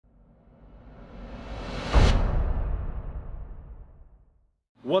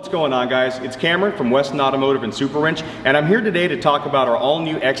What's going on, guys? It's Cameron from Westin Automotive and Super Wrench, and I'm here today to talk about our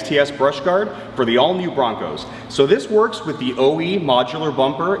all-new XTS Brush Guard for the all-new Broncos. So this works with the OE modular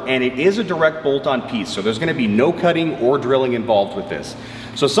bumper, and it is a direct bolt-on piece, so there's going to be no cutting or drilling involved with this.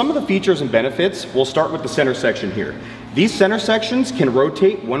 So some of the features and benefits, we'll start with the center section here. These center sections can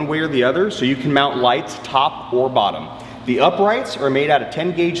rotate one way or the other, so you can mount lights top or bottom. The uprights are made out of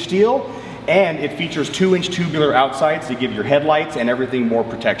 10-gauge steel, and it features 2-inch tubular outsides to give your headlights and everything more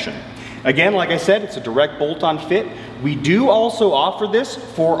protection. Again, like I said, it's a direct bolt-on fit. We do also offer this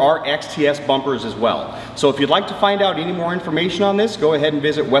for our XTS bumpers as well. So if you'd like to find out any more information on this, go ahead and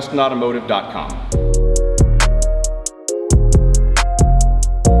visit westinautomotive.com.